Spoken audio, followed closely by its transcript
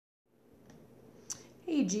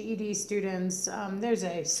Hey GED students, there's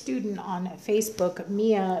a student on Facebook,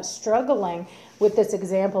 Mia, struggling with this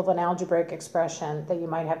example of an algebraic expression that you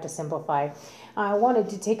might have to simplify. I wanted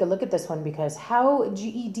to take a look at this one because how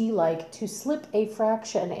GED like to slip a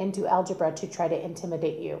fraction into algebra to try to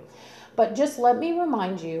intimidate you. But just let me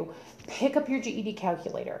remind you, pick up your GED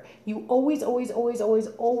calculator. You always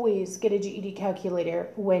get a GED calculator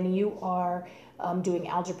when you are doing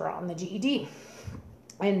algebra on the GED.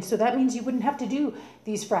 And so that means you wouldn't have to do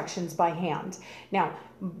these fractions by hand. Now,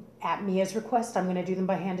 at Mia's request, I'm going to do them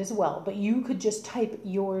by hand as well, but you could just type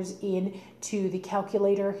yours into the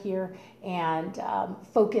calculator here and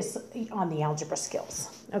focus on the algebra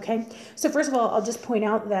skills, okay? So first of all, I'll just point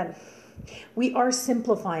out that we are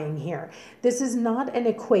simplifying here. This is not an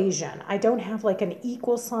equation. I don't have like an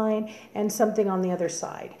equal sign and something on the other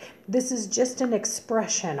side. This is just an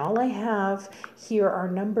expression. All I have here are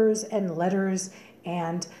numbers and letters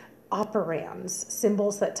and operands,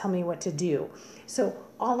 symbols that tell me what to do. So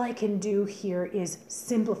all I can do here is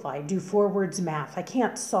simplify, do forwards math. I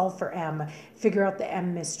can't solve for m, figure out the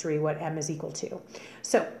m mystery, what m is equal to.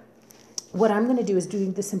 So what I'm going to do is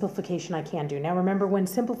do the simplification I can do. Now remember, when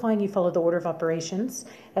simplifying, you follow the order of operations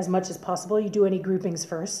as much as possible. You do any groupings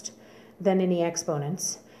first, then any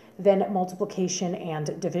exponents, then multiplication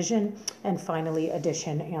and division, and finally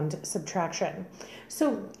addition and subtraction.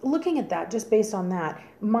 So looking at that, just based on that,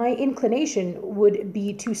 my inclination would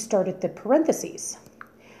be to start at the parentheses.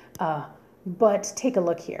 But take a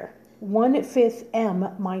look here. 1/5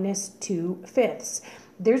 m minus 2/5.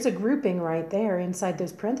 There's a grouping right there inside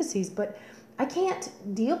those parentheses, but I can't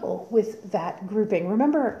deal with that grouping.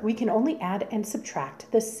 Remember, we can only add and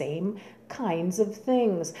subtract the same kinds of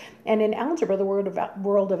things. And in algebra, the world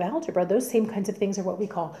of algebra, those same kinds of things are what we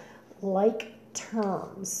call like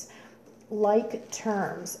terms. Like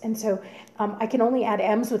terms. And so I can only add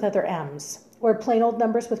m's with other m's, or plain old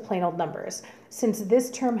numbers with plain old numbers. Since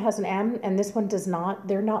this term has an m and this one does not,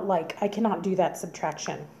 they're not like. I cannot do that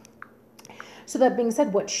subtraction. So that being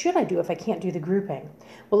said, what should I do if I can't do the grouping?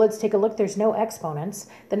 Well, let's take a look. There's no exponents.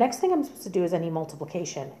 The next thing I'm supposed to do is any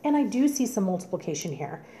multiplication. And I do see some multiplication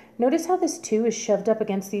here. Notice how this 2 is shoved up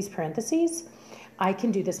against these parentheses? I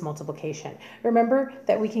can do this multiplication. Remember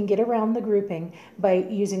that we can get around the grouping by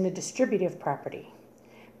using the distributive property,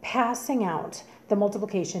 passing out the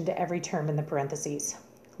multiplication to every term in the parentheses.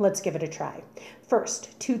 Let's give it a try.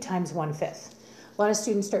 First, 2 times 1/5. A lot of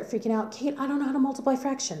students start freaking out. Kate, I don't know how to multiply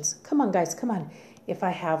fractions. Come on, guys, come on. If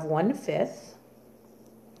I have 1/5,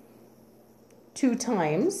 2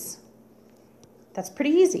 times, that's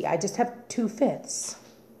pretty easy. I just have 2/5.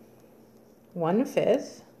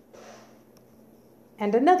 1/5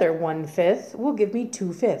 and another 1/5 will give me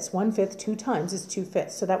 2/5. 1/5 2 times is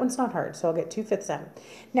 2/5. So that one's not hard. So I'll get 2/5 m.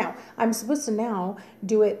 Now, I'm supposed to now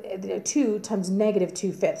do it 2 times negative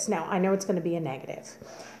 2/5. Now, I know it's going to be a negative.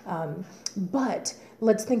 But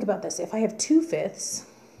let's think about this. If I have 2/5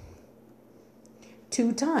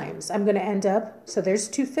 2 times, I'm going to end up, so there's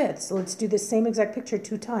 2/5. Let's do the same exact picture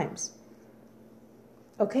 2 times.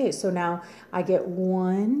 Okay, so now I get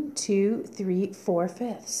 1, 2, 3,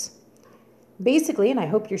 4/5. Basically, and I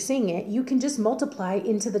hope you're seeing it, you can just multiply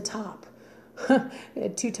into the top.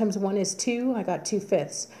 2 times 1 is 2, I got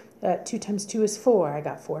 2/5. 2 times 2 is 4, I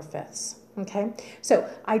got 4/5. Okay, so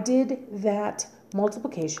I did that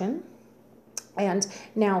multiplication. And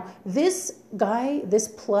now this guy, this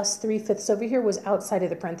plus 3/5 over here, was outside of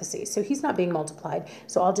the parentheses. So he's not being multiplied.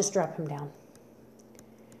 So I'll just drop him down.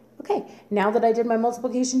 Okay, now that I did my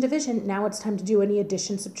multiplication division, now it's time to do any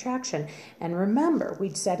addition subtraction. And remember, we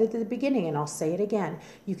said it at the beginning, and I'll say it again.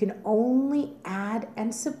 You can only add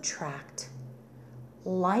and subtract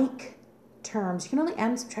like terms. You can only add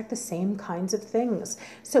and subtract the same kinds of things.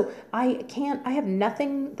 So I have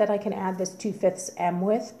nothing that I can add this 2/5 m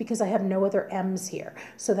with because I have no other m's here.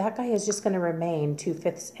 So that guy is just going to remain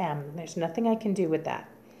 2/5 m. There's nothing I can do with that.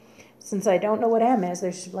 Since I don't know what m is,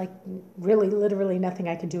 there's like really literally nothing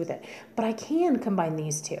I can do with it. But I can combine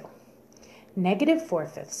these two. Negative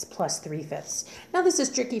 4/5 plus 3/5. Now this is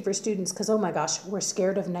tricky for students because, oh my gosh, we're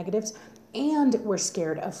scared of negatives and we're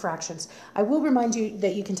scared of fractions. I will remind you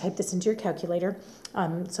that you can type this into your calculator.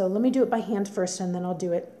 So let me do it by hand first and then I'll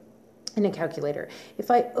do it in a calculator. If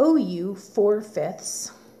I owe you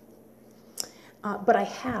 4/5, but I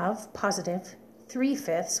have positive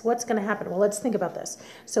 3/5, what's going to happen? Well, let's think about this.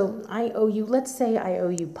 So I owe you, let's say I owe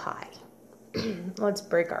you pi. Let's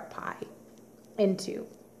break our pi into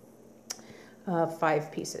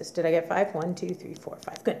 5 pieces. Did I get 5? 1, 2, 3, 4,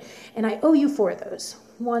 5. Good. And I owe you 4 of those.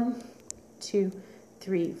 1, 2,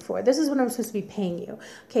 3, 4. This is what I'm supposed to be paying you.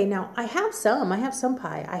 Okay, now I have some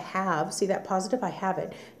pi. See that positive? I have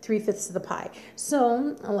it. 3/5 of the pi.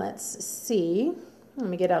 So let's see. Let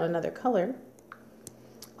me get out another color.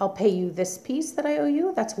 I'll pay you this piece that I owe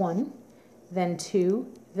you. That's 1, then 2,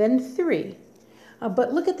 then 3.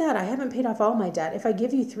 But look at that. I haven't paid off all my debt. If I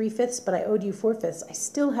give you 3/5, but I owed you 4/5, I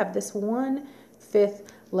still have this 1/5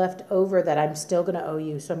 left over that I'm still going to owe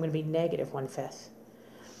you. So I'm going to be negative 1/5.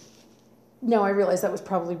 Now, I realize that was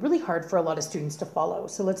probably really hard for a lot of students to follow.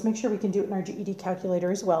 So let's make sure we can do it in our GED calculator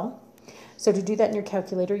as well. So to do that in your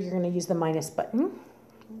calculator, you're going to use the minus button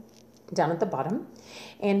down at the bottom.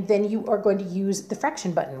 And then you are going to use the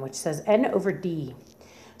fraction button, which says n over d.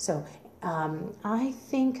 So I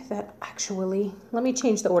think that actually, let me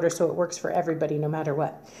change the order so it works for everybody no matter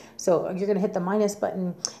what. So you're going to hit the minus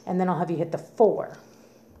button, and then I'll have you hit the 4.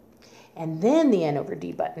 And then the n over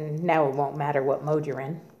d button. Now it won't matter what mode you're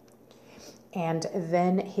in. And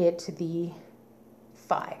then hit the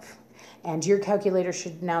 5. And your calculator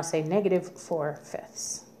should now say negative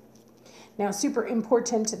 4/5. Now, super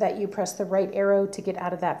important that you press the right arrow to get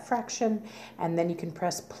out of that fraction, and then you can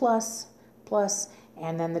press plus, plus,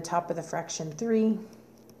 and then the top of the fraction 3,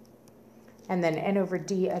 and then n over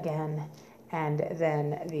d again, and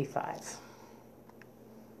then the 5.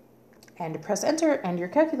 And press enter, and your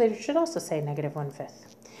calculator should also say negative 1/5.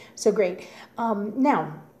 So great.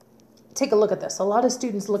 Now, take a look at this. A lot of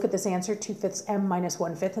students look at this answer, 2/5 m minus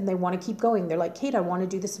 1/5, and they want to keep going. They're like, Kate, I want to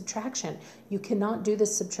do the subtraction. You cannot do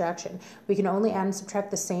this subtraction. We can only add and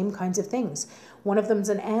subtract the same kinds of things. One of them's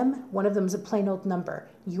an m, one of them's a plain old number.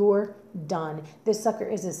 You're done. This sucker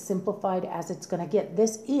is as simplified as it's going to get.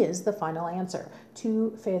 This is the final answer,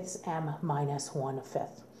 2/5 m minus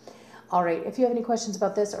 1/5. All right, if you have any questions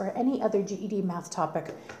about this or any other GED math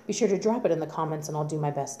topic, be sure to drop it in the comments and I'll do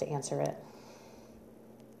my best to answer it.